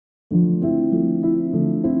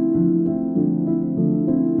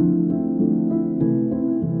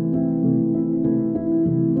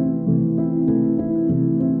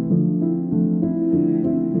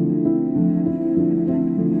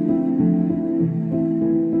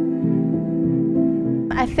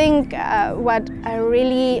I think what I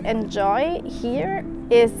really enjoy here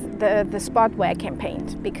is the spot where I can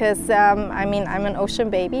paint, because I mean, I'm an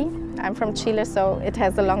ocean baby. I'm from Chile, so it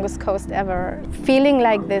has the longest coast ever. Feeling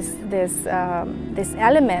like this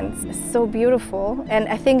element is so beautiful, and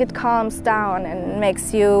I think it calms down and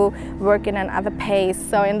makes you work in another pace.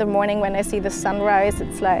 So in the morning when I see the sunrise,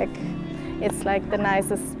 it's like the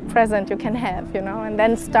nicest present you can have, you know. And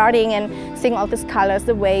then starting and seeing all these colors,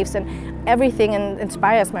 the waves, and everything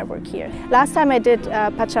inspires my work here. Last time I did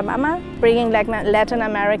Pachamama, bringing like Latin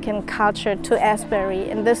American culture to Asbury,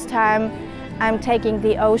 and this time I'm taking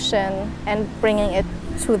the ocean and bringing it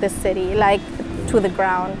to the city, like to the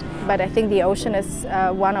ground. But I think the ocean is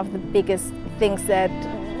one of the biggest things that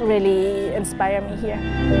really inspire me here.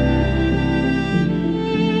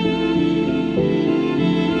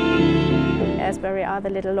 Asbury are the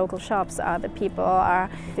little local shops, are the people, are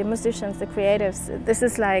the musicians, the creatives. This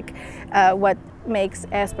is like what makes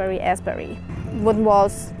Asbury Asbury. Wooden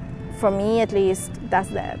Walls, for me at least, does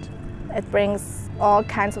that. It brings all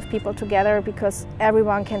kinds of people together because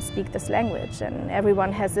everyone can speak this language and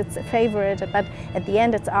everyone has its favorite, but at the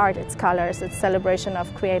end it's art, it's colors, it's celebration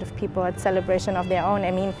of creative people, it's celebration of their own.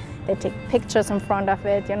 I mean, they take pictures in front of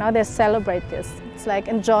it, you know, they celebrate this. It's like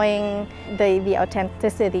enjoying the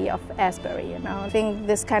authenticity of Asbury, you know. I think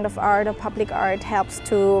this kind of art, or public art, helps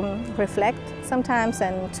to reflect sometimes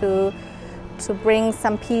and to bring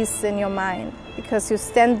some peace in your mind, because you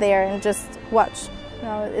stand there and just watch. You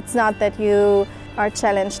know, it's not that you are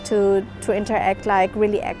challenged to interact like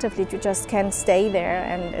really actively, you just can stay there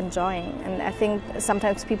and enjoying. And I think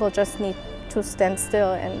sometimes people just need to stand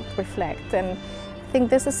still and reflect, and I think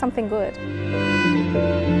this is something good.